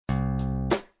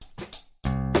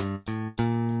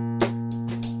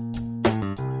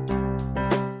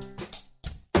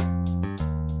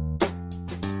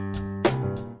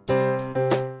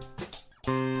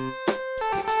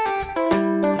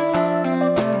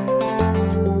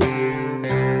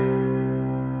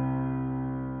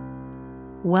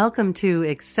Welcome to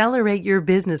Accelerate Your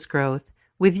Business Growth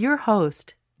with your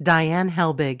host, Diane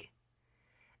Helbig.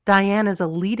 Diane is a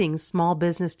leading small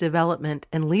business development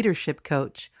and leadership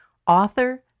coach,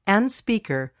 author, and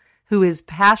speaker who is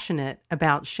passionate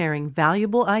about sharing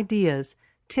valuable ideas,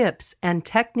 tips, and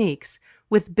techniques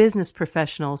with business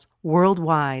professionals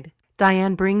worldwide.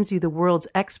 Diane brings you the world's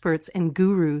experts and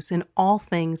gurus in all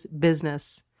things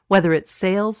business. Whether it's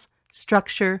sales,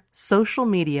 structure, social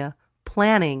media,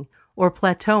 planning, or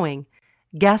plateauing,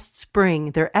 guests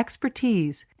bring their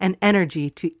expertise and energy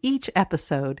to each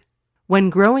episode. When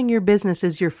growing your business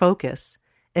is your focus,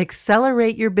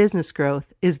 Accelerate Your Business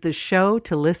Growth is the show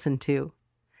to listen to.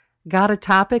 Got a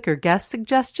topic or guest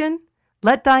suggestion?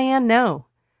 Let Diane know.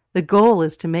 The goal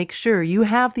is to make sure you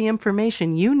have the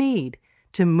information you need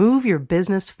to move your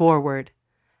business forward.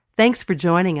 Thanks for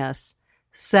joining us.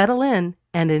 Settle in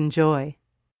and enjoy.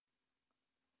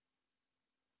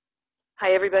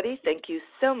 Hi, everybody. Thank you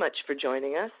so much for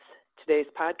joining us. Today's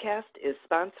podcast is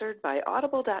sponsored by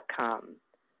Audible.com.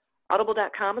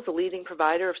 Audible.com is a leading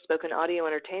provider of spoken audio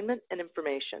entertainment and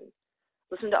information.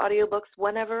 Listen to audiobooks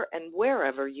whenever and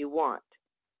wherever you want.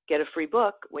 Get a free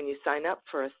book when you sign up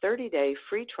for a 30-day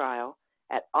free trial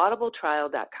at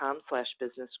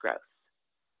audibletrial.com/businessgrowth.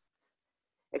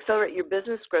 Accelerate Your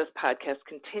Business Growth podcast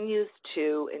continues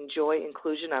to enjoy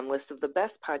inclusion on lists of the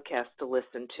best podcasts to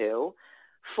listen to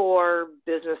for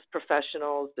business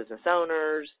professionals, business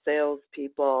owners,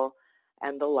 salespeople,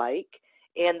 and the like.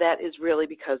 And that is really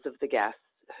because of the guests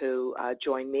who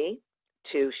join me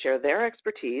to share their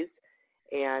expertise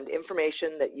and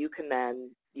information that you can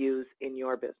then use in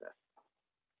your business.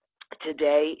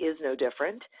 Today is no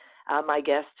different. My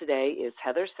guest today is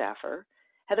Heather Saffer.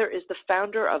 Heather is the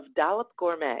founder of Dollop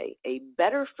Gourmet, a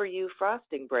better-for-you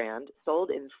frosting brand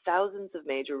sold in thousands of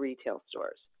major retail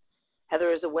stores.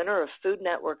 Heather is a winner of Food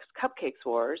Network's Cupcakes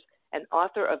Wars and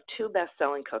author of 2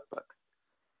 best-selling cookbooks.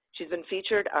 She's been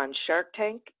featured on Shark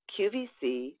Tank,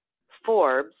 QVC,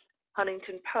 Forbes,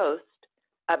 Huffington Post,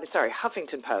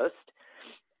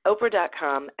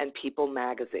 Oprah.com, and People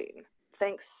Magazine.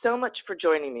 Thanks so much for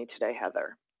joining me today,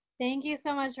 Heather. Thank you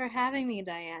so much for having me,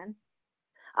 Diane.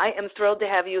 I am thrilled to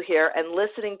have you here, and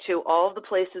listening to all of the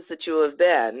places that you have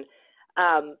been.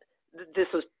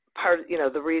 This was part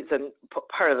of the reason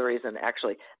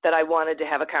actually that I wanted to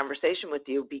have a conversation with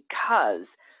you, because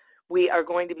we are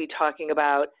going to be talking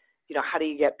about how do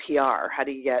you get PR, how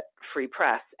do you get free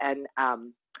press, and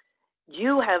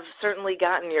you have certainly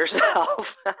gotten yourself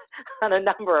on a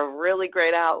number of really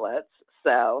great outlets.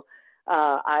 So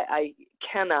I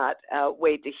cannot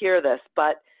wait to hear this.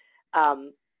 But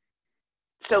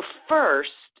so first,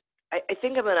 I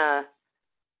think I'm going to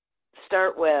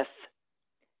start with,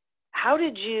 how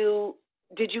did you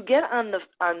get on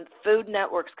Food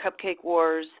Network's Cupcake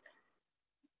Wars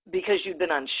because you'd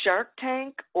been on Shark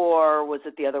Tank, or was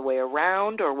it the other way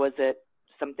around, or was it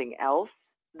something else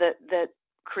that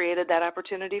created that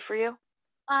opportunity for you?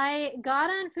 I got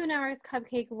on Food Network's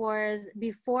Cupcake Wars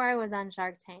before I was on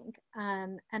Shark Tank,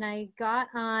 and I got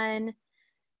on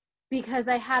because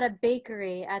I had a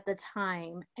bakery at the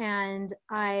time, and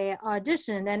I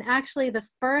auditioned, and actually the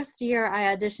first year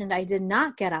I auditioned, I did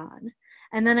not get on.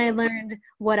 And then I learned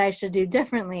what I should do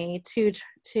differently to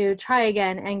try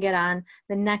again and get on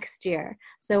the next year.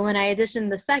 So when I auditioned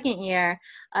the second year,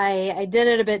 I did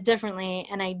it a bit differently,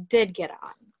 and I did get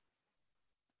on.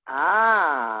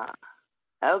 Ah,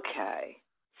 okay.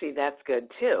 See, that's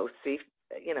good too. See,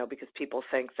 because people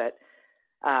think that,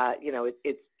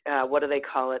 it's what do they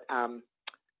call it?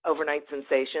 Overnight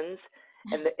sensations.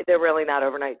 And they're really not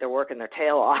overnight. They're working their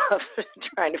tail off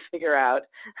trying to figure out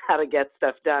how to get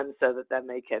stuff done so that then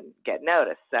they can get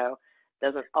noticed. So it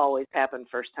doesn't always happen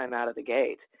first time out of the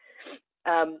gate.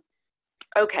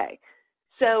 Okay.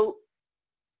 So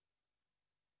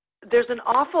there's an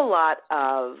awful lot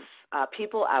of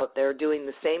people out there doing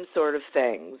the same sort of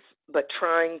things, but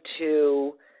trying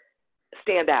to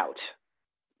stand out,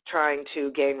 trying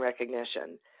to gain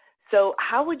recognition. So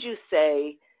how would you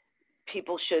say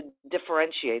people should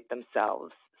differentiate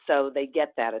themselves so they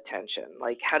get that attention?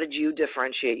 Like, how did you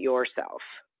differentiate yourself?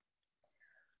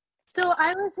 So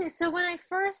when I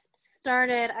first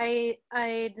started, I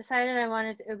decided I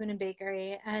wanted to open a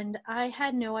bakery, and I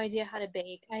had no idea how to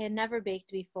bake. I had never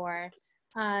baked before.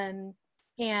 And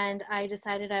I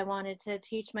decided I wanted to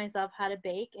teach myself how to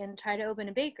bake and try to open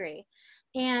a bakery.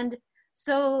 And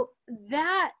so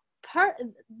that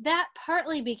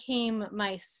partly became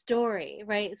my story,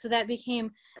 right? So that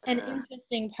became an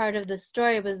interesting part of the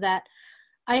story, was that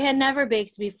I had never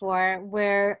baked before,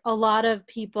 where a lot of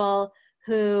people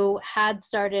who had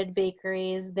started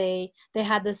bakeries. They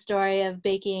had the story of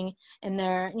baking in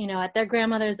their, at their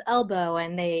grandmother's elbow,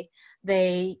 and they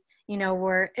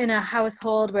were in a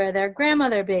household where their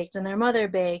grandmother baked and their mother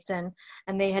baked, and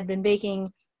they had been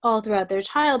baking all throughout their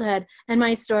childhood. And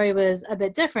my story was a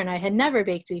bit different. I had never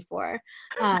baked before.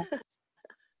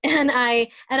 And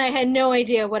I had no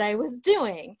idea what I was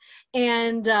doing.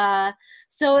 And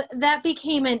so that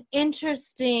became an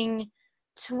interesting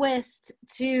twist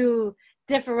to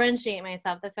differentiate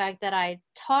myself. The fact that I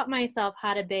taught myself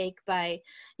how to bake by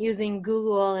using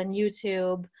Google and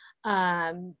YouTube,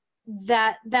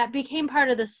 that became part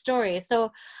of the story.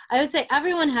 So I would say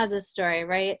everyone has a story,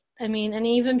 right? I mean, and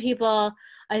even people,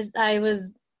 I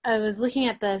was looking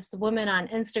at this woman on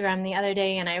Instagram the other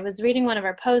day, and I was reading one of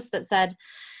her posts that said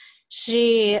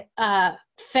she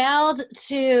failed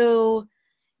to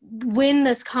win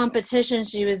this competition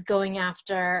she was going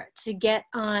after to get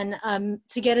in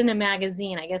a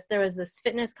magazine. I guess there was this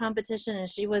fitness competition, and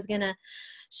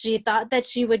she thought that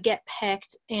she would get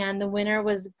picked, and the winner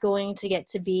was going to get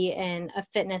to be in a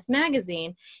fitness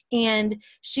magazine. And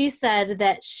she said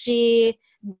that she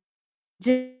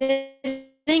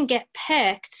didn't get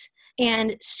picked,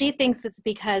 and she thinks it's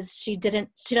because she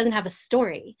doesn't have a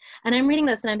story. And I'm reading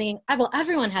this and I'm thinking, well,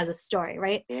 everyone has a story,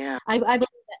 right? Yeah. I believe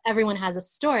that everyone has a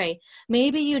story.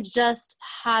 Maybe you just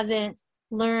haven't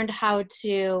learned how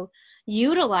to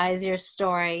utilize your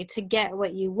story to get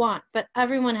what you want, but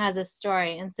everyone has a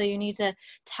story. And so you need to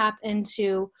tap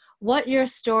into what your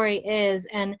story is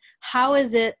and how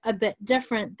is it a bit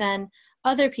different than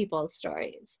other people's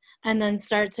stories, and then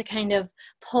start to kind of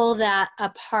pull that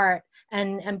apart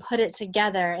and put it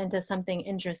together into something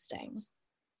interesting.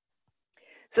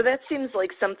 So that seems like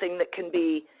something that can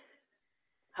be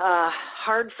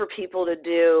hard for people to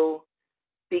do,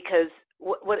 because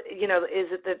what is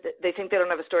it that they think they don't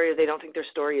have a story, or they don't think their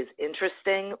story is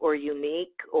interesting or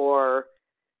unique, or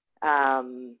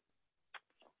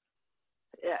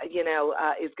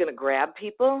is going to grab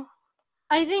people?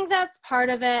 I think that's part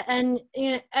of it. And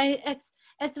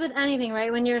it's with anything,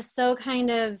 right? When you're so kind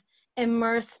of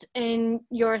immersed in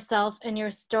yourself and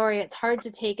your story, it's hard to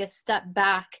take a step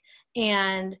back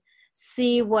and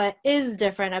see what is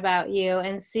different about you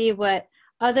and see what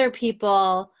other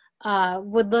people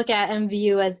would look at and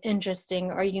view as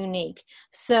interesting or unique.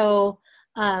 So,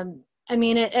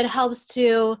 it helps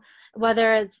to,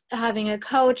 whether it's having a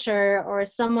coach or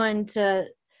someone to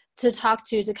talk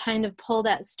to kind of pull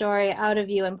that story out of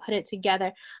you and put it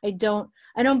together. I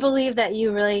don't believe that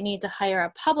you really need to hire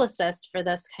a publicist for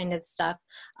this kind of stuff,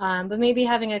 but maybe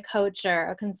having a coach or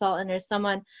a consultant or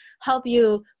someone help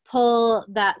you pull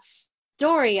that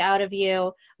story out of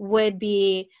you would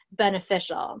be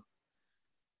beneficial.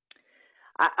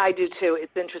 I do too.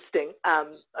 It's interesting.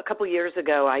 A couple years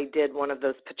ago, I did one of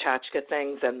those Pachachka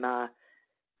things, and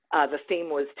the theme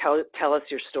was tell us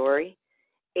your story.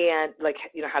 And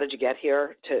how did you get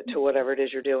here to whatever it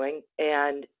is you're doing?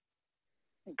 And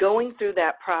going through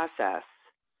that process,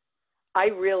 I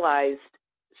realized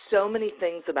so many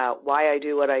things about why I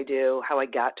do what I do, how I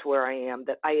got to where I am,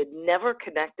 that I had never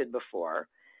connected before.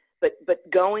 But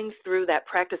going through that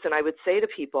practice, and I would say to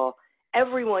people,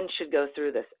 everyone should go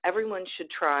through this. Everyone should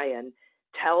try and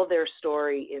tell their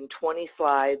story in 20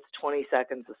 slides, 20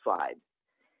 seconds a slide,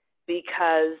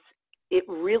 because it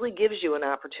really gives you an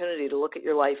opportunity to look at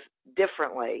your life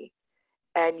differently,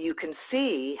 and you can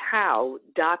see how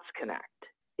dots connect.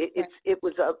 It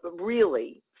was a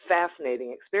really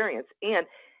fascinating experience, and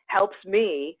helps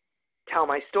me tell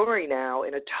my story now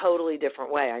in a totally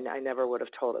different way. I never would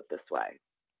have told it this way.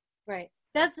 Right.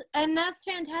 That's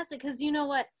fantastic, because you know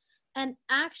what? And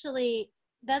actually,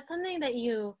 that's something that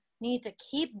you need to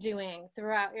keep doing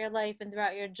throughout your life and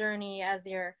throughout your journey as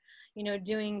you're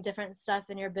doing different stuff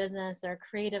in your business or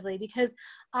creatively. Because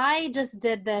I just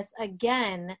did this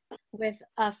again with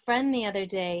a friend the other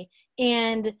day,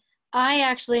 and I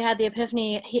actually had the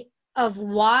epiphany of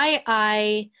why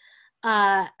I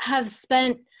have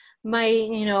spent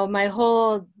my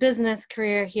whole business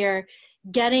career here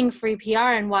getting free PR,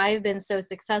 and why I've been so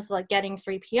successful at getting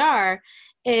free PR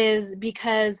is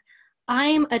because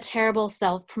I'm a terrible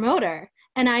self-promoter,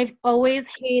 and I've always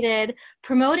hated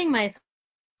promoting myself.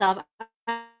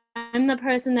 I'm the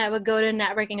person that would go to a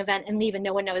networking event and leave and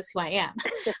no one knows who I am.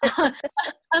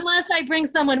 Unless I bring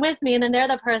someone with me, and then they're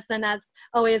the person that's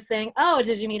always saying, oh,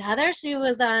 did you meet Heather? She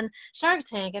was on Shark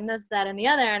Tank and this, that, and the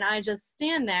other. And I just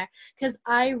stand there because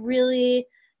I really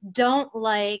don't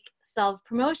like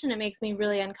self-promotion. It makes me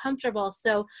really uncomfortable.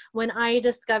 So when I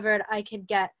discovered I could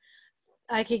get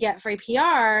free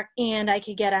PR and I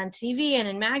could get on TV and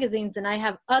in magazines, and I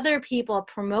have other people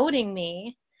promoting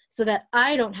me so that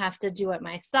I don't have to do it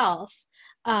myself.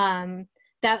 That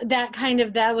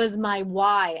was my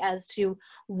why as to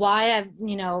why I've,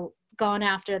 gone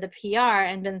after the PR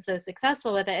and been so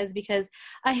successful with it, is because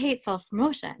I hate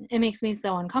self-promotion. It makes me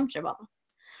so uncomfortable.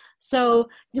 So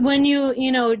when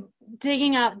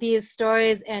digging out these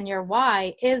stories and your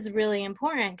why is really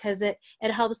important, because it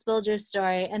helps build your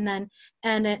story, and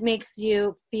it makes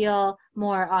you feel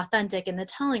more authentic in the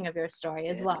telling of your story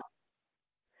as well.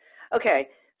 Okay.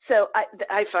 So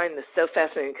I find this so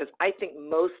fascinating, because I think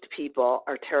most people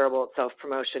are terrible at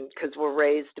self-promotion because we're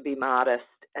raised to be modest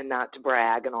and not to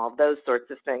brag and all of those sorts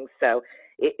of things. So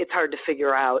it's hard to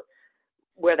figure out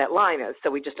where that line is. So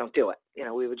we just don't do it.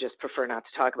 We would just prefer not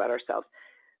to talk about ourselves.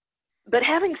 But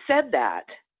having said that,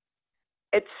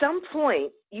 at some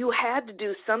point you had to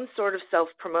do some sort of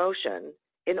self-promotion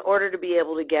in order to be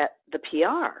able to get the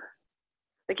PR.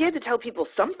 Like, you had to tell people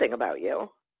something about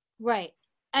you. Right.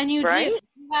 And you do. You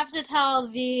have to tell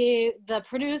the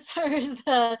producers,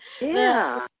 the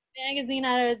magazine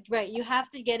editors, right? You have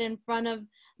to get in front of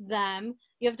them.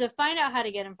 You have to find out how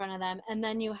to get in front of them, and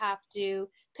then you have to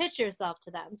pitch yourself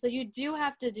to them. So you do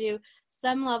have to do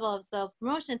some level of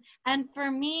self-promotion. And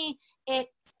for me, it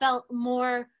felt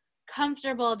more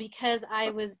comfortable because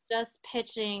I was just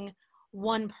pitching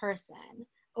one person,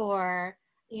 or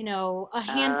a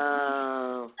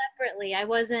handful separately. I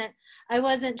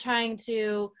wasn't trying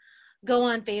to go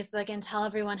on Facebook and tell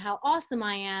everyone how awesome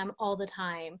I am all the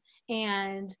time,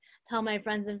 and tell my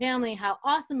friends and family how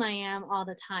awesome I am all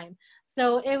the time.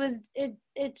 So it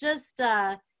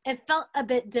felt a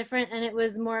bit different, and it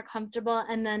was more comfortable.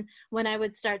 And then when I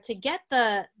would start to get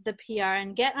the PR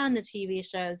and get on the TV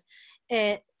shows,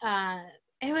 it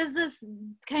was this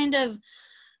kind of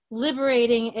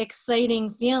liberating, exciting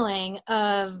feeling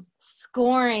of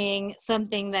scoring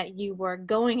something that you were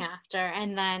going after.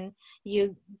 And then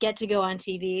you get to go on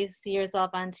TV, see yourself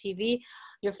on TV,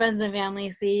 your friends and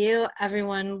family see you,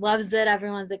 everyone loves it,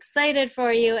 everyone's excited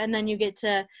for you, and then you get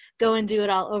to go and do it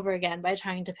all over again by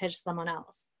trying to pitch someone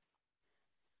else.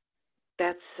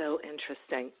 That's so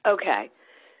interesting. Okay.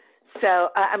 So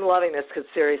I'm loving this, because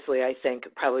seriously, I think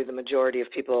probably the majority of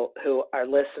people who are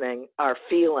listening are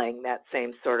feeling that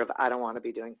same sort of, I don't want to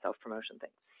be doing self-promotion thing.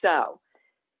 So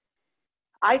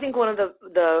I think one of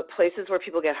the places where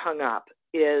people get hung up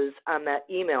is on that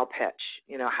email pitch.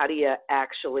 How do you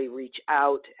actually reach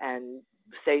out and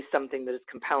say something that is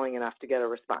compelling enough to get a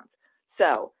response?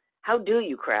 So how do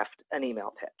you craft an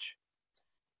email pitch?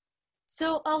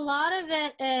 So a lot of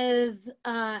it is,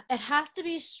 it has to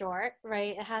be short,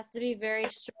 right? It has to be very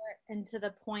short and to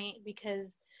the point,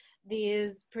 because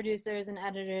these producers and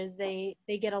editors, they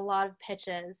get a lot of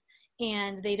pitches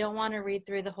and they don't want to read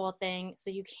through the whole thing. So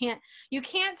you can't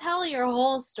tell your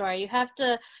whole story. You have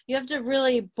to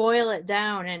really boil it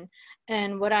down.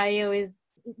 And what I always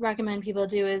recommend people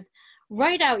do is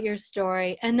write out your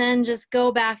story and then just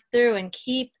go back through and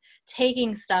keep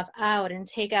taking stuff out and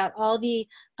take out all the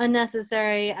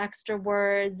unnecessary extra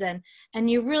words, and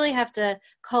you really have to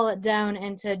cull it down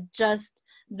into just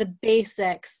the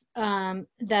basics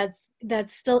that's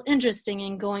still interesting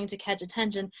and going to catch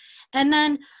attention. And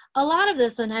then a lot of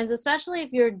this sometimes, especially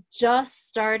if you're just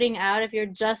starting out, if you're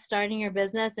just starting your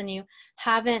business and you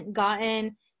haven't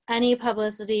gotten any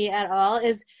publicity at all,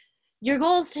 is your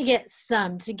goal is to get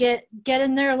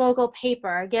in their local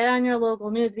paper, get on your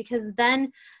local news, because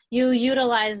then you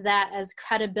utilize that as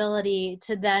credibility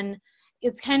to then,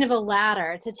 it's kind of a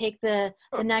ladder to take the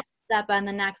next step on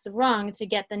the next rung to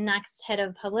get the next hit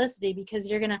of publicity, because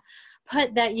you're going to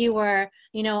put that you were,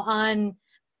 on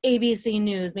ABC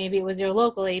News, maybe it was your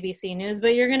local ABC News,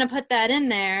 but you're going to put that in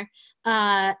there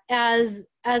as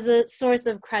a source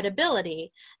of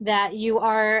credibility, that you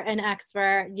are an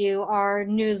expert, you are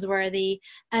newsworthy,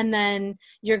 and then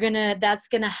that's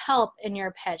going to help in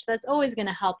your pitch. That's always going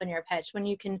to help in your pitch when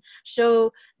you can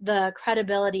show the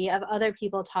credibility of other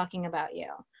people talking about you.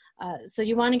 So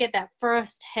you want to get that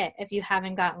first hit if you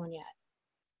haven't got one yet.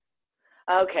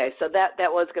 Okay, so that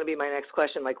was going to be my next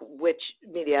question, like which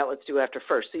media outlets do you go after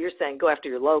first? So you're saying go after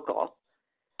your local.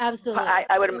 Absolutely.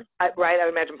 I would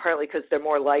imagine partly because they're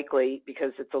more likely,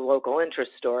 because it's a local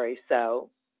interest story, so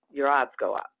your odds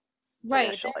go up. Right.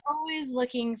 Initially. They're always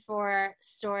looking for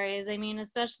stories. I mean,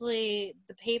 especially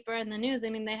the paper and the news.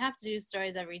 I mean, they have to do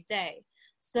stories every day.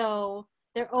 So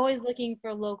they're always looking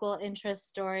for local interest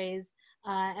stories.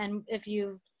 And if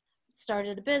you've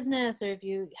started a business, or if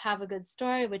you have a good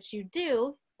story, which you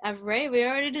do, right? We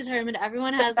already determined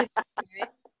everyone has a good story.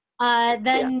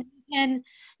 Then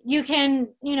you can,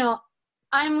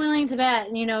 I'm willing to bet,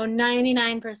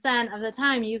 99% of the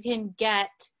time you can get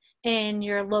in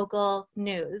your local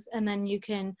news, and then you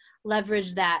can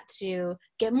leverage that to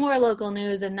get more local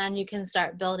news, and then you can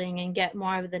start building and get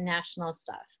more of the national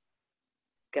stuff.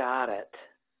 Got it.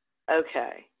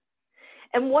 Okay.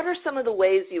 And what are some of the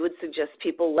ways you would suggest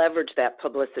people leverage that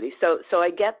publicity? So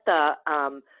I get the,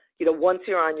 once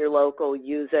you're on your local,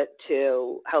 use it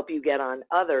to help you get on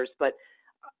others, but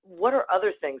what are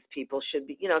other things people should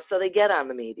be, so they get on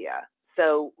the media?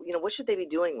 So, what should they be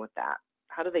doing with that?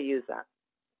 How do they use that?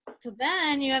 So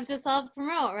then you have to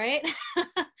self-promote, right?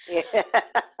 Yeah.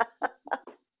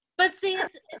 But see,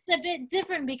 it's a bit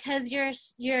different because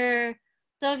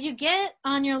so if you get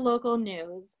on your local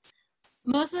news,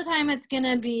 most of the time it's going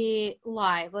to be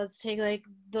live. Let's take like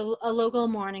a local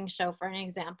morning show for an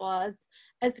example.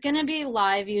 It's going to be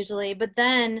live usually, but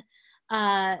then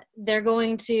they're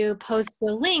going to post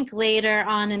the link later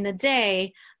on in the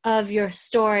day of your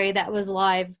story that was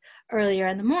live earlier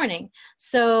in the morning.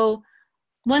 So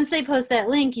once they post that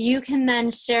link, you can then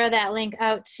share that link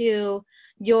out to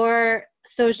your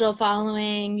social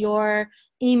following, your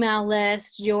email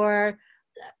list,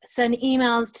 send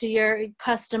emails to your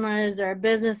customers or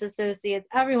business associates,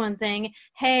 everyone saying,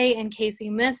 hey, in case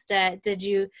you missed it, did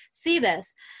you see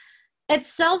this?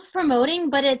 It's self-promoting,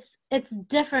 but it's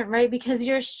different, right? Because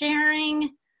you're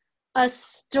sharing a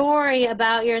story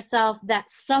about yourself that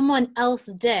someone else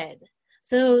did.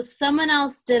 So someone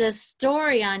else did a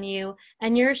story on you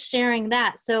and you're sharing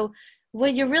that. So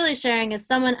what you're really sharing is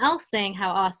someone else saying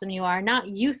how awesome you are, not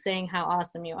you saying how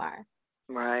awesome you are.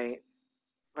 Right.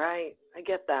 I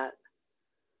get that.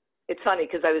 It's funny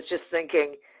because I was just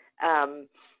thinking,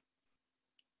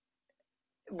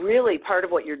 really part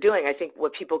of what you're doing, I think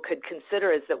what people could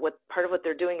consider is that part of what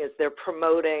they're doing is they're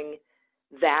promoting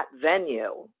that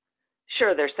venue.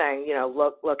 Sure, they're saying,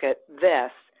 look at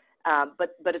this,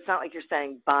 but it's not like you're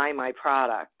saying buy my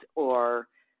product or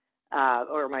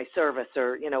my service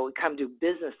or, come do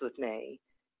business with me.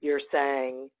 You're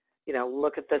saying,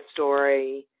 look at this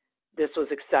story. This was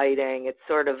exciting. It's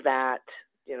sort of that,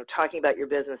 talking about your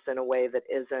business in a way that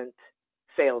isn't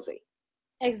salesy.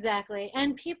 Exactly.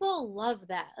 And people love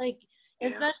that. Like,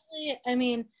 especially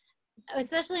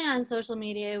on social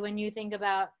media, when you think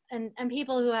about, and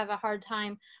people who have a hard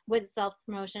time with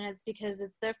self-promotion, it's because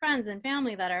it's their friends and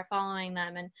family that are following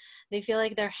them and they feel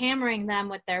like they're hammering them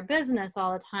with their business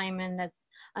all the time and it's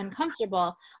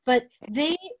uncomfortable. But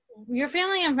your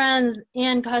family and friends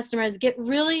and customers get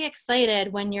really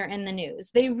excited when you're in the news.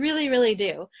 They really, really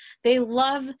do. They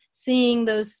love seeing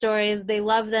those stories. They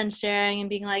love then sharing and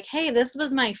being like, hey, this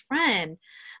was my friend.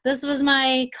 This was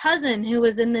my cousin who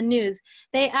was in the news.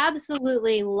 They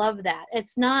absolutely love that.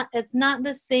 It's not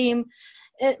the same.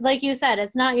 Like you said,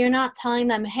 you're not telling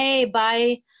them, hey,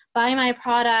 buy my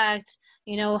product,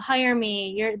 hire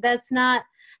me. That's not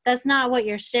what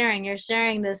you're sharing. You're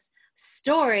sharing this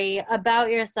story about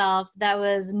yourself that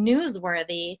was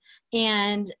newsworthy,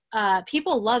 and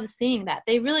people love seeing that.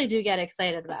 They really do get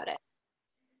excited about it.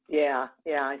 Yeah,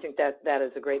 I think that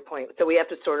is a great point. So we have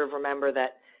to sort of remember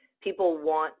that people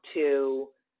want to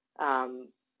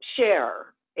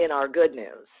share in our good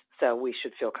news, so we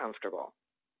should feel comfortable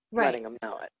letting them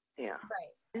know it. Yeah. Right.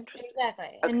 Interesting.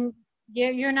 Exactly. Okay. And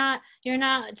you're not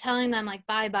telling them like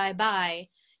buy.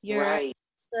 Right.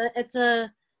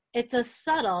 It's a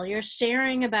subtle. You're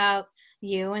sharing about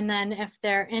you, and then if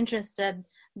they're interested,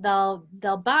 they'll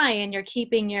buy, and you're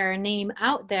keeping your name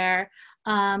out there.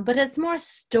 But it's more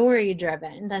story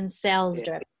driven than sales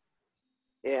driven.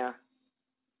 Yeah.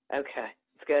 Okay.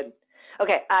 It's good.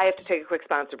 Okay. I have to take a quick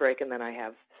sponsor break, and then I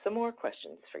have some more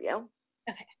questions for you.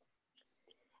 Okay.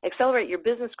 Accelerate Your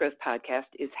Business Growth podcast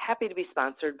is happy to be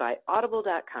sponsored by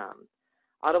Audible.com.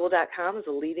 Audible.com is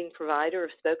a leading provider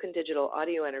of spoken digital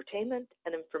audio entertainment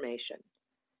and information.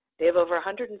 They have over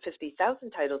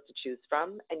 150,000 titles to choose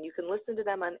from, and you can listen to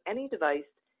them on any device,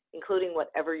 including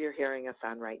whatever you're hearing us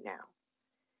on right now.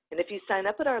 And if you sign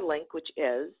up at our link, which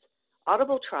is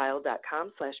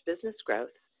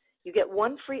audibletrial.com/businessgrowth, you get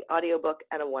one free audiobook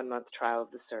and a 1-month trial of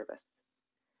the service.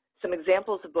 Some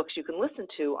examples of books you can listen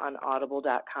to on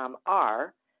audible.com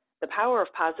are The Power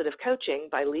of Positive Coaching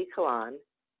by Lee Kalan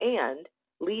and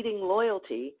Leading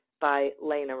Loyalty by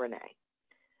Lena Renee.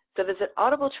 So visit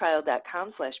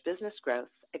audibletrial.com/businessgrowth,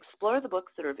 explore the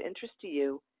books that are of interest to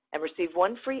you, and receive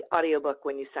one free audiobook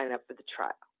when you sign up for the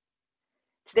trial.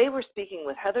 Today we're speaking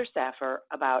with Heather Saffer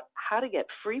about how to get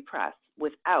free press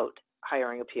without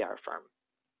hiring a PR firm.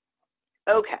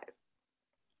 Okay,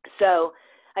 so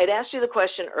I'd asked you the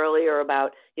question earlier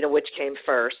about, which came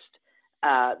first,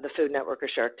 the Food Network or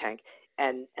Shark Tank,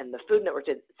 and the Food Network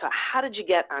did. So how did you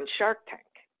get on Shark Tank?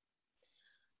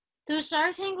 So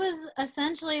Shark Tank was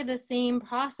essentially the same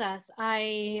process.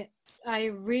 I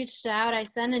reached out, I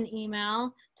sent an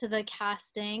email to the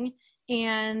casting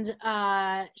and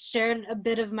shared a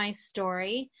bit of my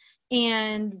story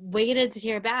and waited to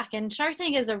hear back. And Shark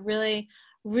Tank is a really,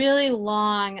 really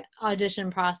long audition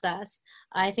process.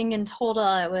 I think in total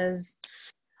it was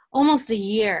almost a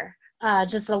year.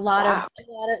 Just a lot Wow.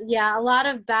 a lot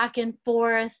of back and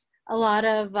forth, a lot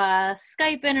of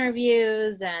Skype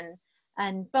interviews and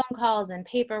phone calls and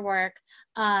paperwork.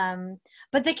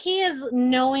 But the key is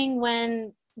knowing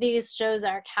when these shows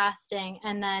are casting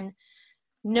and then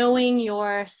knowing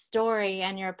your story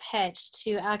and your pitch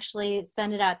to actually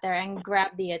send it out there and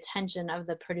grab the attention of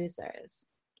the producers.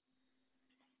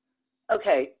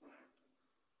 Okay.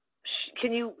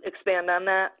 Can you expand on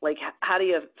that? Like, how do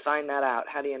you find that out?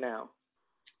 How do you know?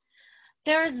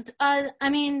 There's, I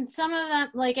mean, some of them,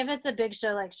 like if it's a big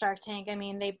show like Shark Tank, I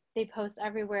mean, they post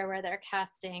everywhere where they're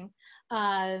casting.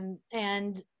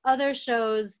 And other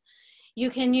shows, you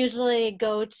can usually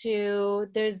go to,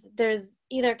 there's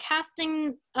either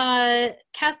casting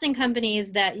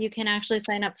companies that you can actually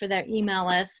sign up for their email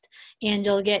list and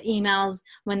you'll get emails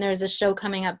when there's a show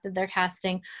coming up that they're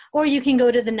casting, or you can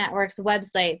go to the network's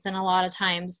websites and a lot of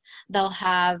times they'll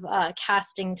have a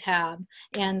casting tab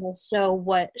and they'll show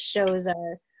what shows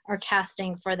are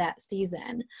casting for that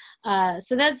season.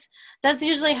 So that's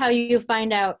usually how you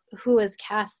find out who is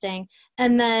casting.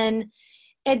 And then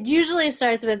it usually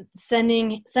starts with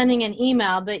sending an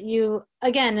email, but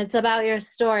it's about your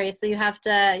story. So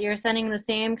you're sending the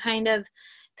same kind of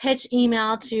pitch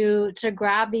email to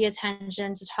grab the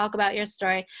attention, to talk about your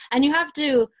story. And you have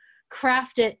to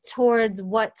craft it towards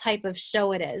what type of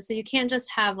show it is. So you can't just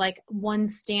have like one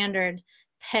standard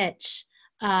pitch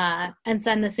and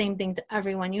send the same thing to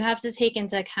everyone. You have to take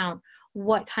into account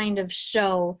what kind of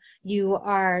show you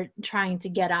are trying to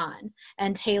get on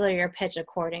and tailor your pitch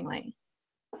accordingly.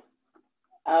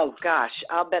 Oh, gosh,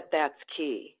 I'll bet that's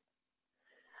key.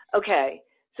 Okay,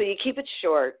 so you keep it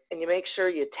short and you make sure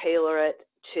you tailor it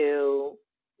to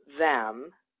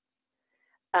them.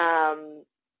 Are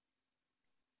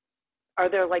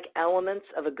there like elements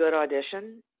of a good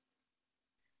audition?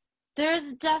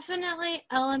 There's definitely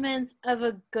elements of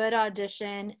a good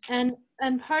audition, and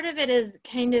part of it is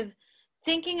kind of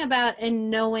thinking about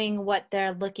and knowing what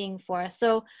they're looking for.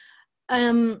 So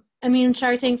I mean,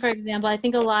 Shark Tank, for example, I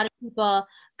think a lot of people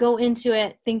go into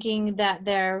it thinking that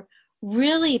they're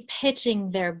really pitching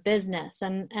their business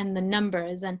and the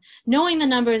numbers, and knowing the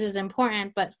numbers is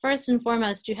important, but first and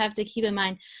foremost, you have to keep in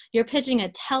mind you're pitching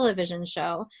a television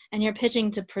show and you're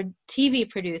pitching to TV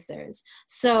producers.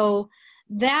 So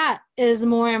that is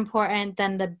more important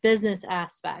than the business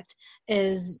aspect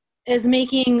is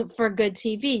making for good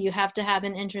TV. You have to have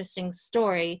an interesting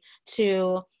story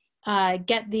to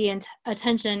get the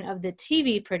attention of the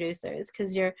TV producers,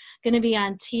 because you're going to be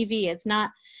on TV. It's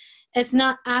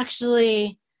not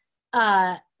actually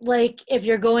like if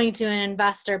you're going to an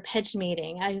investor pitch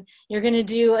meeting. You're going to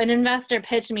do an investor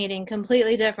pitch meeting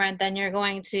completely different than you're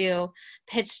going to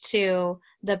pitch to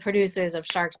the producers of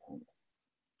Shark Tank.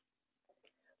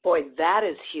 Boy, that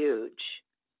is huge.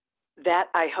 That,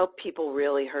 I hope people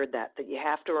really heard that you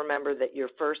have to remember that you're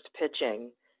first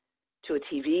pitching to a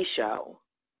TV show.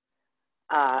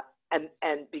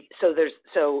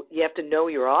 So you have to know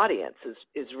your audience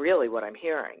is really what I'm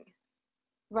hearing.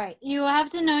 Right. You have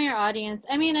to know your audience.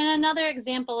 I mean, and another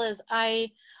example is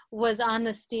I was on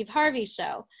the Steve Harvey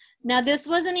show. Now, this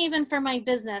wasn't even for my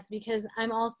business, because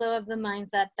I'm also of the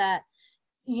mindset that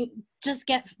you just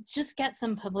get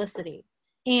some publicity.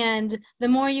 And the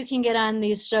more you can get on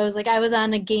these shows, like I was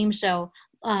on a game show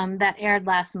that aired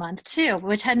last month too,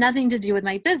 which had nothing to do with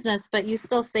my business, but you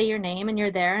still say your name and you're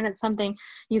there, and it's something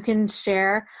you can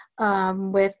share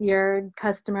with your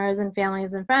customers and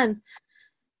families and friends.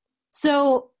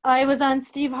 So I was on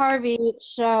Steve Harvey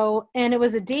show, and it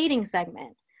was a dating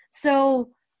segment. So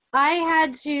I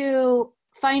had to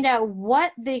find out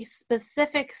what the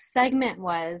specific segment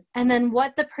was and then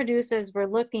what the producers were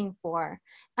looking for.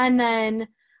 And then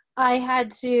I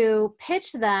had to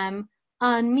pitch them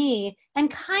on me and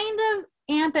kind of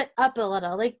amp it up a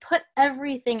little, like put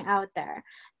everything out there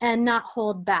and not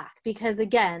hold back. Because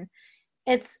again,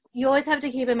 you always have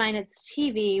to keep in mind it's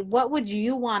TV. What would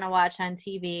you want to watch on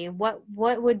TV? What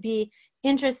would be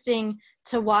interesting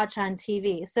to watch on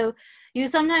TV? So you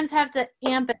sometimes have to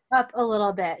amp it up a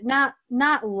little bit, not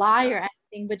lie or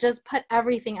anything, but just put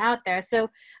everything out there. So,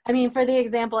 I mean, for the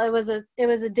example, it was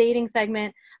a dating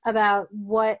segment about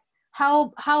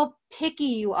how picky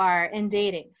you are in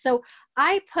dating. So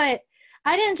I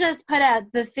I didn't just put out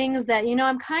the things that,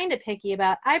 I'm kind of picky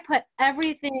about. I put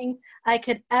everything I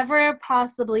could ever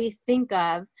possibly think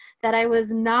of that I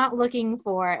was not looking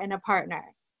for in a partner.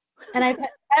 And I put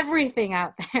everything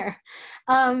out there.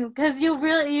 Because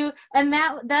and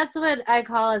that's what I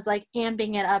call is like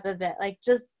amping it up a bit, like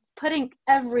just putting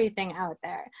everything out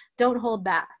there. Don't hold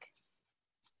back.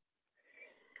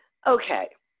 Okay.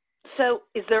 So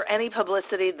is there any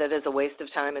publicity that is a waste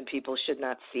of time and people should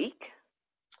not seek?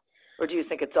 Or do you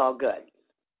think it's all good?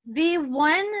 The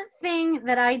one thing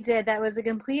that I did that was a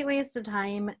complete waste of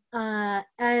time,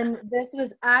 and this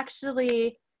was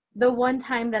actually the one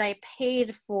time that I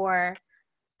paid for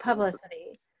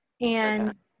publicity.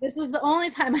 And this was the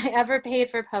only time I ever paid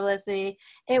for publicity.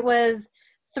 It was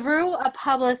through a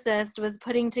publicist was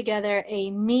putting together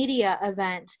a media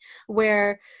event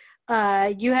where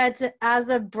you had to, as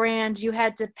a brand, you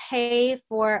had to pay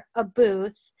for a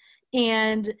booth.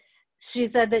 And she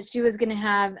said that she was going to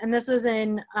have, and this was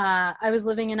in, I was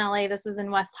living in LA, this was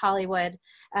in West Hollywood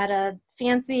at a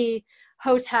fancy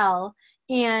hotel.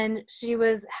 And she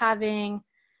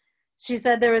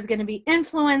said there was going to be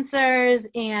influencers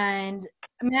and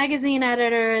magazine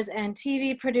editors and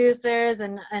TV producers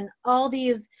and all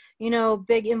these,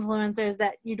 big influencers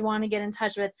that you'd want to get in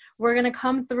touch with. We're going to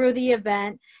come through the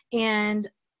event, and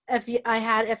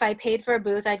if I paid for a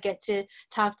booth, I'd get to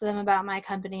talk to them about my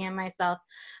company and myself.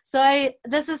 So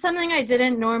this is something I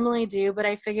didn't normally do, but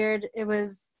I figured it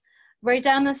was right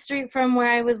down the street from where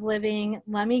I was living.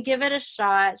 Let me give it a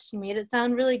shot. She made it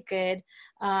sound really good.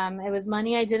 It was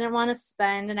money I didn't want to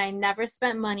spend, and I never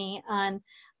spent money on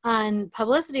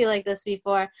publicity like this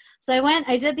before. So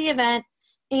I did the event,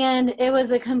 and it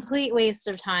was a complete waste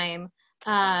of time.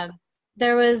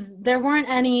 There weren't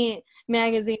any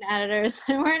magazine editors.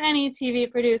 There weren't any TV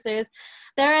producers.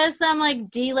 There was some like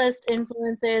D-list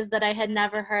influencers that I had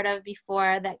never heard of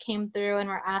before that came through and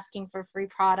were asking for free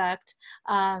product.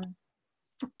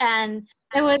 And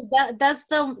it was that's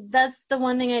the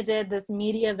one thing I did, this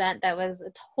media event, that was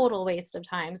a total waste of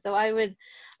time. So I would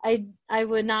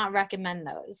not recommend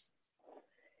those.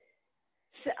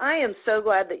 So I am so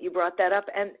glad that you brought that up,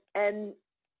 and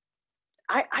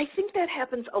I think that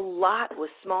happens a lot with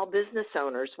small business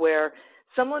owners, where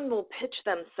someone will pitch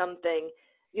them something,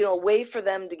 a way for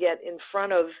them to get in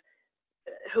front of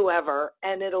whoever,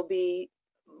 and it'll be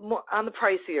more on the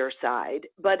pricier side,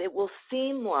 but it will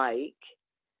seem like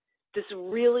this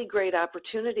really great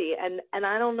opportunity, and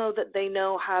I don't know that they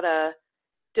know how to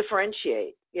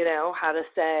differentiate, how to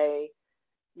say,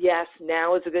 yes,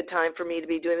 now is a good time for me to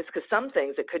be doing this, because some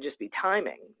things it could just be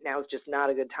timing. Now is just not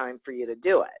a good time for you to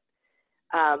do it.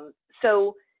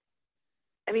 So,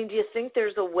 I mean, do you think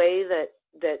there's a way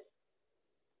that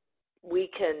we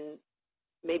can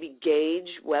maybe gauge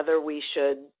whether we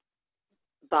should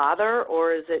bother,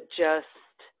 or is it just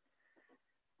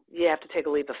you have to take a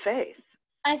leap of faith?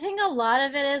 I think a lot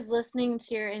of it is listening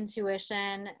to your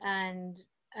intuition and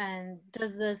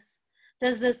does this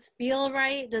feel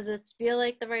right? Does this feel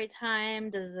like the right time?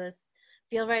 Does this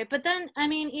feel right? But then, I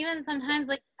mean, even sometimes,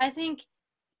 like, I think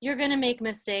you're going to make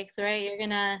mistakes, right? You're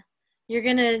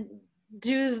going to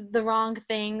do the wrong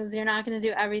things. You're not going to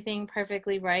do everything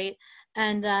perfectly right.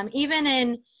 And I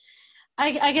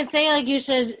could say, like, you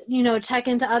should, check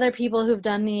into other people who've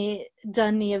done the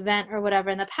event or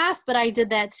whatever in the past, but I did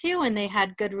that too, and they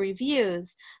had good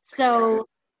reviews. So,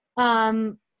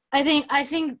 I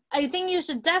think you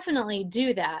should definitely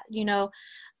do that.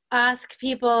 Ask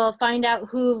people, find out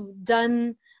who've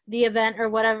done the event or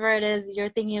whatever it is you're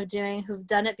thinking of doing, who've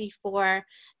done it before.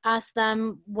 Ask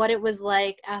them what it was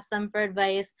like. Ask them for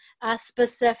advice. Ask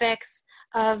specifics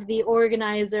of the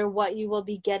organizer, what you will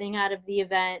be getting out of the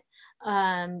event.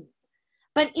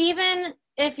 But even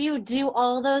if you do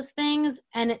all those things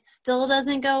and it still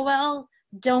doesn't go well,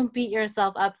 don't beat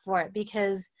yourself up for it,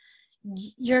 because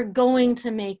you're going to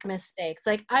make mistakes.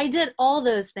 Like, I did all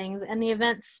those things and the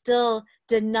event still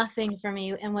did nothing for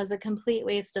me and was a complete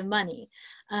waste of money.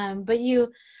 But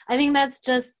I think that's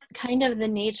just kind of the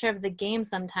nature of the game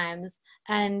sometimes.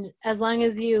 And as long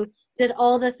as you did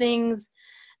all the things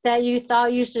that you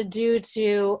thought you should do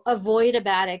to avoid a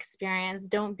bad experience,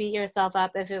 don't beat yourself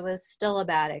up if it was still a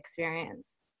bad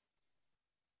experience.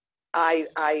 I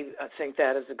think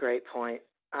that is a great point.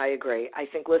 I agree. I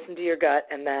think listen to your gut,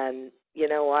 and then, you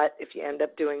know what, if you end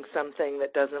up doing something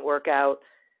that doesn't work out,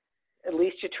 at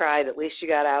least you tried, at least you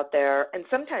got out there. And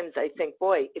sometimes I think,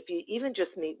 boy, if you even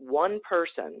just meet one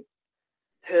person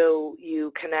who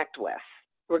you connect with,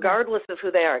 regardless of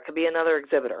who they are, it could be another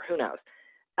exhibitor, who knows,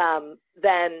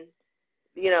 then,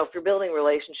 if you're building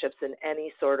relationships in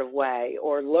any sort of way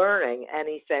or learning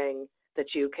anything that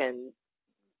you can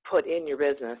put in your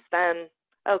business, then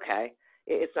okay,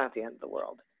 it's not the end of the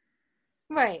world.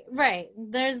 Right.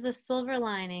 There's the silver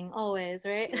lining always,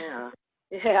 right?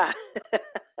 Yeah.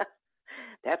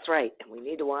 That's right, and we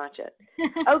need to watch it.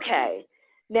 Okay.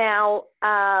 Now,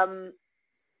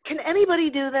 can anybody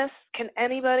do this? Can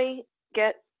anybody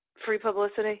get free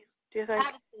publicity, do you think?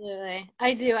 Absolutely.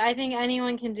 I do. I think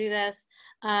anyone can do this.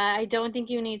 I don't think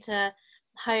you need to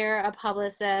hire a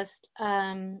publicist.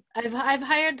 I've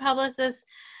hired publicists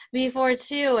before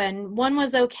too, and one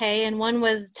was okay and one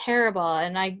was terrible,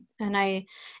 and I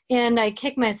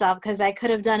kick myself because I could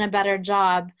have done a better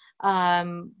job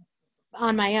on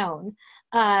my own.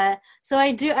 So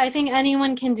I think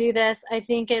anyone can do this. I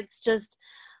think it's just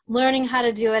learning how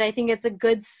to do it. I think it's a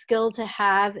good skill to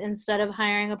have instead of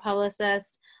hiring a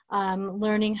publicist.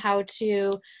 Learning how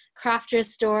to craft your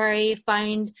story,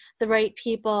 find the right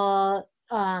people,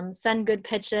 send good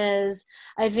pitches.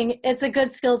 I think it's a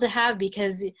good skill to have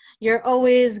because you're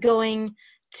always going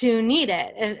to need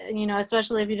it,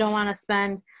 especially if you don't want to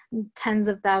spend tens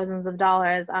of thousands of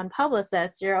dollars on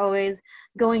publicists. You're always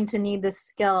going to need the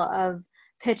skill of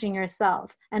pitching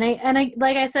yourself. And I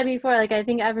like I said before, like I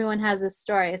think everyone has a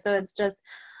story. So it's just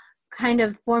kind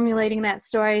of formulating that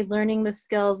story, learning the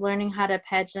skills, learning how to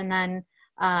pitch, and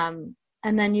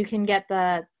then you can get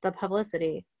the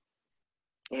publicity.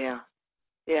 Yeah.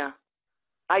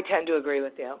 I tend to agree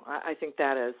with you. I think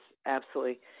that is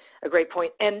absolutely a great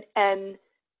point. And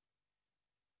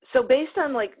so based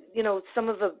on some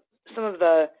of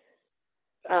the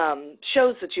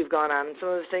shows that you've gone on and some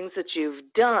of the things that you've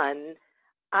done,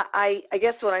 I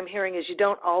guess what I'm hearing is you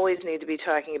don't always need to be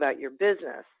talking about your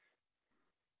business.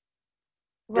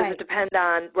 Right. Does it depend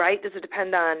on, right? Does it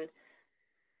depend on,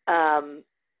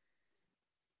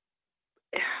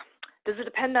 does it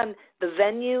depend on the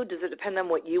venue? Does it depend on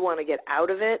what you want to get out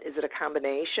of it? Is it a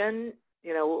combination?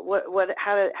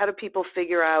 How do people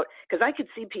figure out? Because I could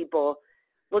see people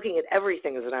looking at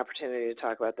everything as an opportunity to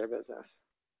talk about their business.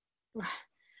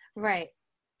 Right.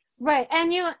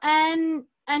 And you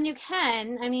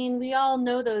can. I mean, we all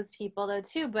know those people though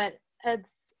too, but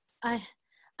I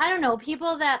don't know,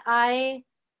 people that I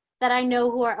know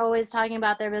who are always talking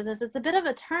about their business, it's a bit of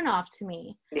a turnoff to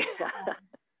me.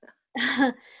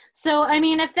 Yeah. So, I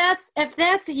mean, if that's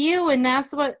you and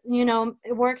that's what,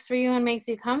 it works for you and makes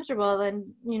you comfortable,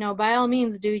 then, by all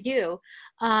means do you.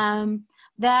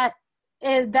 That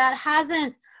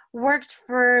hasn't worked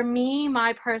for me,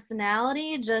 my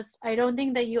personality. Just, I don't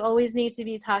think that you always need to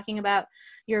be talking about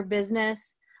your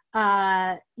business.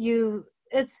 It's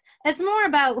more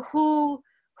about who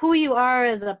you are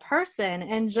as a person,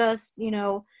 and just,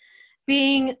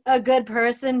 being a good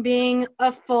person, being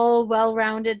a full,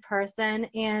 well-rounded person,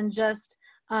 and just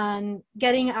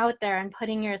getting out there and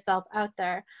putting yourself out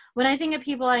there. When I think of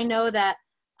people I know that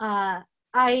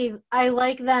I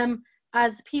like them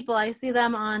as people, I see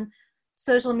them on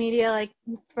social media like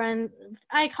friends.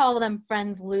 I call them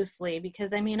friends loosely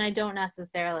because, I don't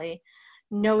necessarily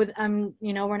know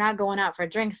we're not going out for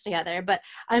drinks together, but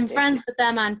I'm friends with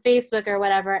them on Facebook or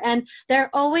whatever, and they're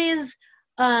always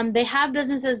they have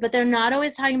businesses, but they're not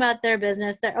always talking about their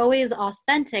business. They're always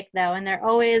authentic though, and they're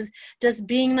always just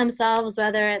being themselves,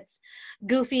 whether it's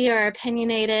goofy or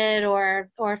opinionated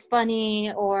or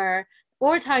funny or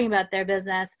talking about their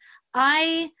business.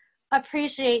 I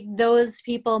appreciate those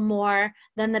people more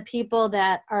than the people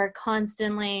that are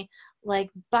constantly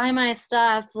like, buy my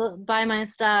stuff, right.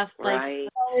 Like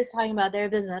always talking about their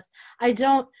business. I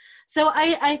don't. So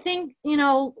I think,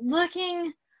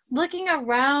 looking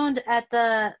around at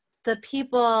the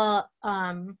people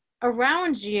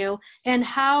around you and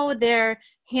how they're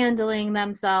handling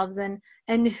themselves, and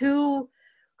who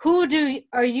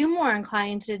are you more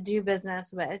inclined to do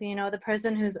business with? The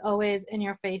person who's always in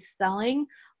your face selling,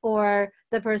 or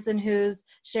the person who's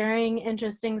sharing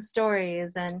interesting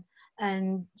stories and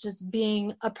just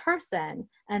being a person,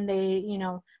 and they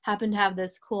happen to have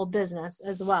this cool business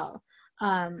as well.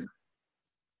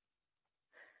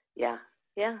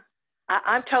 Yeah.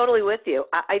 I'm totally with you.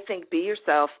 I think be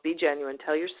yourself, be genuine,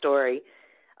 tell your story,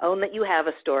 own that you have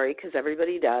a story, because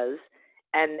everybody does.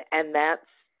 And that's,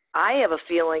 I have a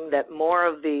feeling that more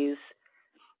of these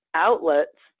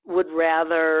outlets would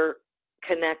rather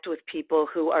connect with people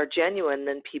who are genuine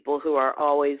than people who are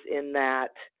always in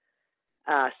that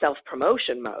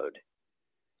self-promotion mode.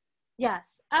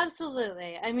 Yes,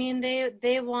 absolutely.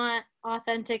 They want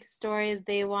authentic stories.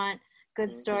 They want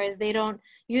good stories.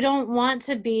 You don't want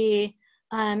to be,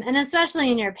 and especially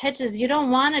in your pitches, you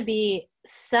don't want to be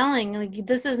selling. Like,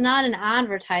 this is not an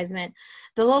advertisement.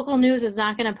 The local news is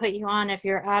not going to put you on if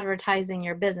you're advertising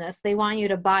your business. They want you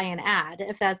to buy an ad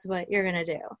if that's what you're going to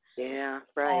do. Yeah,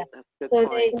 right. That's a good So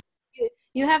point.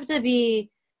 you have to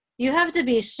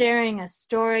be sharing a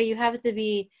story. You have to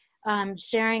be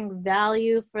sharing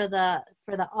value for the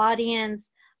audience.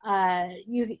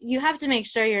 You have to make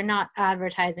sure you're not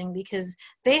advertising, because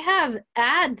they have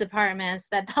ad departments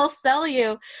that they'll sell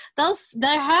you.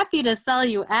 They're happy to sell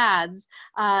you ads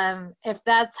if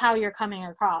that's how you're coming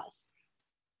across.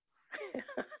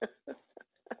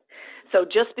 So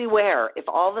just beware. If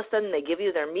all of a sudden they give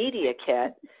you their media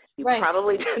kit, you Right.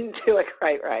 probably didn't do it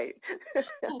quite right.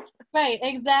 Right,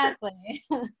 exactly.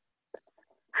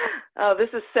 Oh, this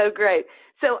is so great.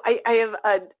 So I have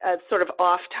a sort of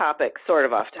off-topic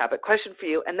question for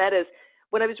you, and that is,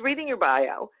 when I was reading your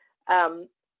bio,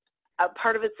 a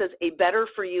part of it says a better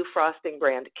for you frosting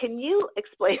brand. Can you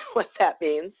explain what that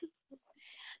means?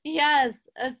 Yes.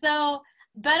 So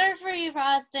better for you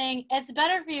frosting, it's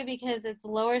better for you because it's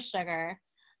lower sugar.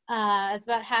 It's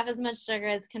about half as much sugar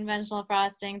as conventional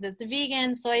frostings. It's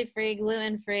vegan, soy-free,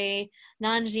 gluten-free,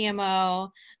 non-GMO,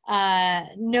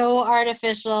 no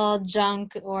artificial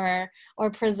junk or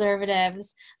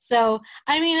preservatives. So,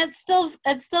 I mean, it's still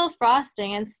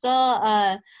frosting. It's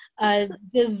still a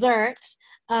dessert,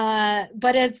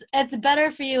 but it's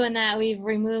better for you in that we've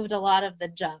removed a lot of the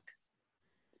junk.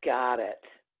 Got it.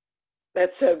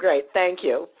 That's so great. Thank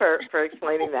you for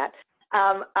explaining that.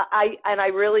 I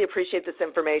really appreciate this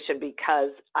information,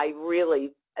 because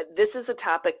this is a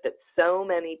topic that so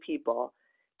many people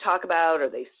talk about, or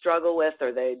they struggle with,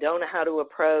 or they don't know how to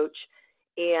approach.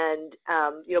 And,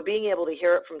 being able to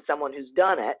hear it from someone who's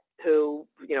done it, who,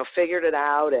 figured it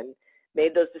out and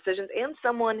made those decisions, and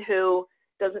someone who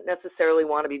doesn't necessarily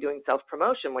want to be doing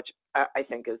self-promotion, which I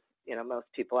think is, most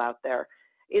people out there,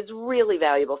 is really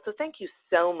valuable. So thank you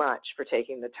so much for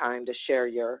taking the time to share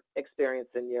your experience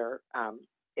and your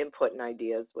input and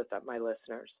ideas with my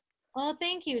listeners. Well,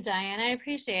 thank you, Diane. I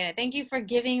appreciate it. Thank you for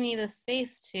giving me the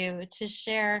space to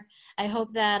share. I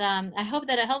hope that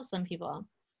it helps some people.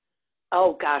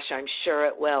 Oh gosh, I'm sure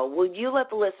it will. Will you let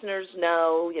the listeners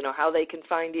know, how they can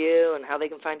find you and how they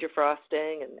can find your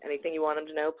frosting, and anything you want them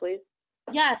to know, please?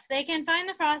 Yes, they can find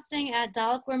the frosting at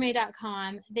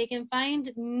dollopgourmet.com. They can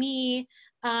find me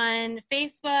on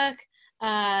Facebook,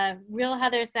 Real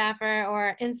Heather Saffer,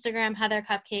 or Instagram, Heather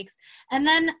Cupcakes. And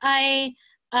then I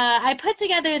put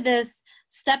together this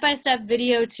step-by-step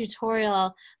video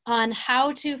tutorial on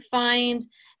how to find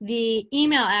the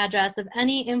email address of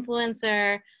any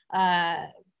influencer,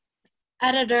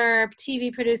 editor,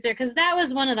 TV producer, because that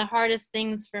was one of the hardest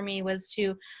things for me, was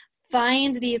to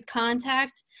find these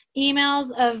contact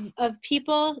emails of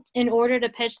people in order to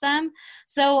pitch them.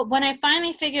 So when I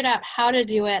finally figured out how to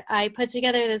do it, I put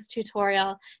together this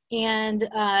tutorial, and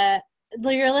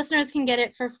your listeners can get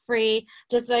it for free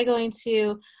just by going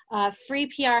to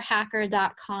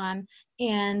freeprhacker.com,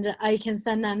 and I can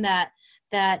send them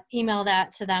email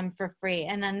that to them for free.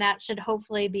 And then that should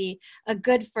hopefully be a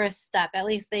good first step. At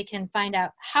least they can find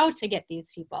out how to get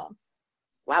these people.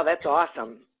 Wow, that's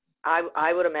awesome.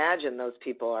 I would imagine those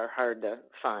people are hard to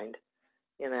find.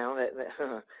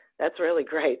 That's really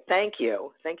great. Thank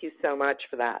you. Thank you so much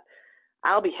for that.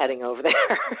 I'll be heading over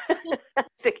there to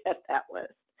get that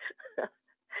list.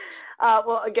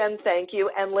 Well, again, thank you.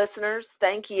 And listeners,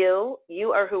 thank you.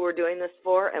 You are who we're doing this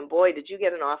for. And boy, did you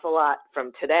get an awful lot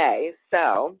from today.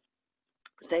 So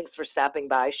thanks for stopping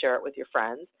by. Share it with your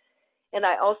friends. And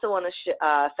I also want to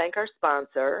thank our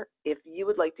sponsor. If you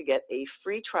would like to get a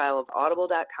free trial of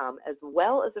audible.com as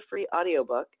well as a free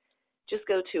audiobook, just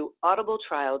go to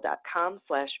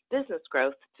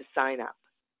audibletrial.com/businessgrowth to sign up.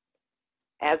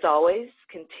 As always,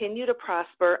 continue to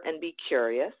prosper and be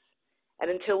curious.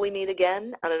 And until we meet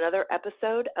again on another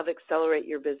episode of Accelerate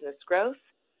Your Business Growth,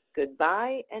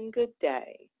 goodbye and good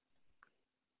day.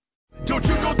 Don't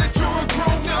you know that you're a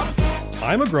grown-up?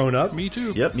 I'm a grown-up. Me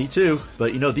too. Yep, me too.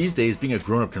 But these days being a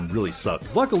grown-up can really suck.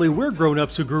 Luckily, we're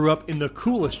grown-ups who grew up in the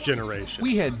coolest generation.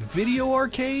 We had video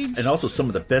arcades. And also some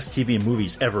of the best TV and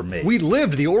movies ever made. We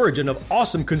lived the origin of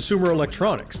awesome consumer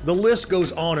electronics. The list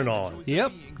goes on and on.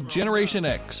 Yep, Generation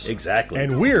X. Exactly.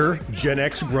 And we're Gen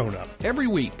X grown-up. Every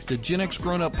week, the Gen X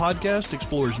Grown Up podcast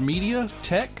explores media,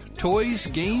 tech, toys,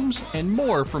 games, and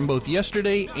more from both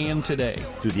yesterday and today.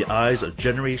 Through the eyes of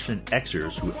Generation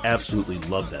Xers who absolutely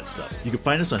love that stuff. You can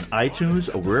find us on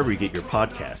iTunes or wherever you get your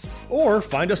podcasts. Or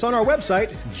find us on our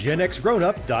website,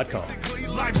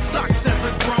 genxgrownup.com. Life sucks as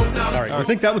a grown-up. All right, you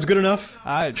think that was good enough?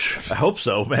 I hope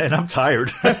so, man. I'm tired.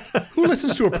 Who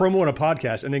listens to a promo on a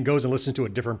podcast and then goes and listens to a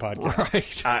different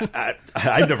podcast? Right.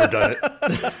 I've never done it.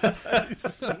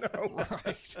 No.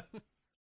 Right.